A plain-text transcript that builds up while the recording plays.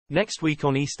Next week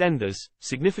on EastEnders,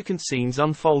 significant scenes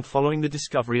unfold following the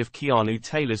discovery of Keanu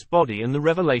Taylor's body and the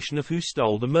revelation of who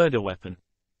stole the murder weapon.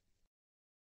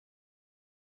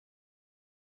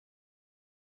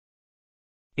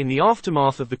 In the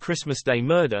aftermath of the Christmas Day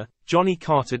murder, Johnny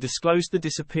Carter disclosed the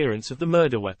disappearance of the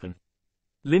murder weapon.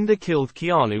 Linda killed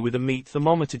Keanu with a meat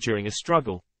thermometer during a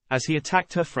struggle, as he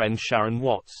attacked her friend Sharon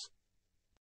Watts.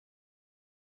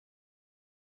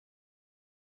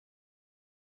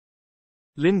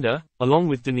 Linda, along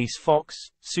with Denise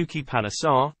Fox, Suki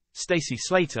Panesar, Stacey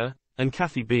Slater, and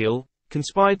Kathy Beale,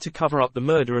 conspired to cover up the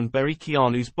murder and bury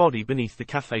Keanu's body beneath the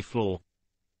café floor.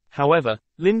 However,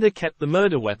 Linda kept the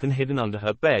murder weapon hidden under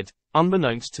her bed,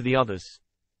 unbeknownst to the others.